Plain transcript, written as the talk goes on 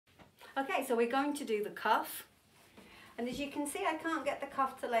Okay, so we're going to do the cuff. And as you can see, I can't get the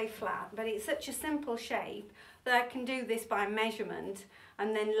cuff to lay flat, but it's such a simple shape that I can do this by measurement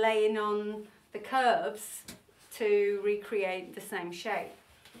and then laying on the curves to recreate the same shape.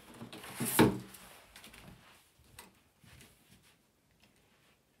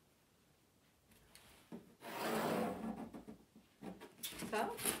 So,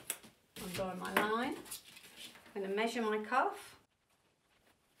 I'm drawing my line. I'm going to measure my cuff.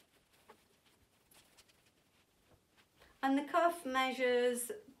 And the cuff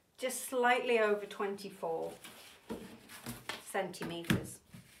measures just slightly over 24 centimetres.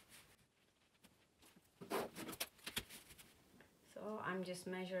 So I'm just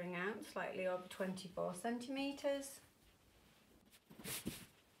measuring out slightly over 24 centimetres.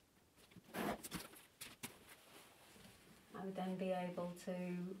 I would then be able to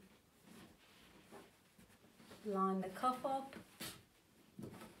line the cuff up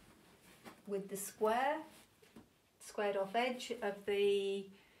with the squared off edge of the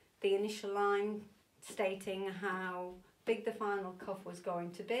initial line, stating how big the final cuff was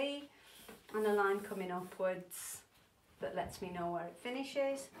going to be, and a line coming upwards that lets me know where it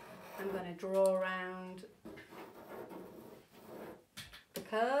finishes. I'm going to draw around the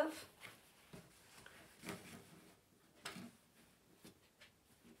curve.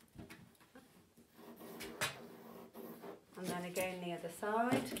 And then again the other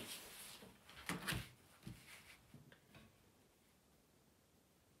side.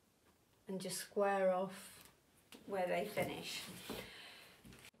 And just square off where they finish.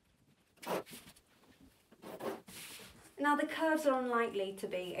 Now the curves are unlikely to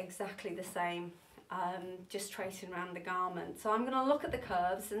be exactly the same, just tracing around the garment. So I'm going to look at the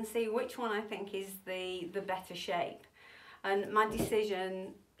curves and see which one I think is the better shape. And my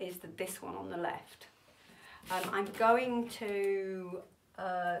decision is that this one on the left. I'm going to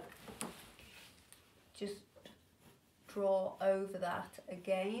just draw over that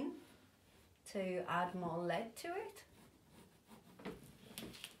again to add more lead to it. I'm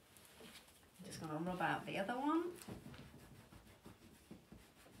just going to rub out the other one.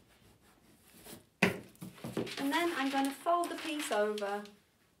 And then I'm going to fold the piece over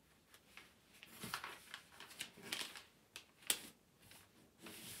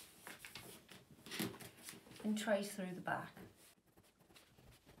and trace through the back.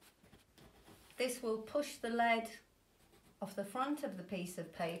 This will push the lead off the front of the piece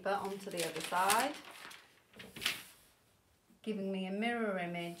of paper onto the other side, giving me a mirror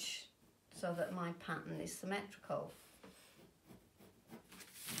image so that my pattern is symmetrical.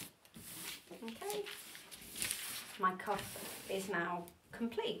 Okay, my cuff is now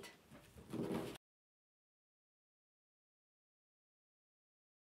complete.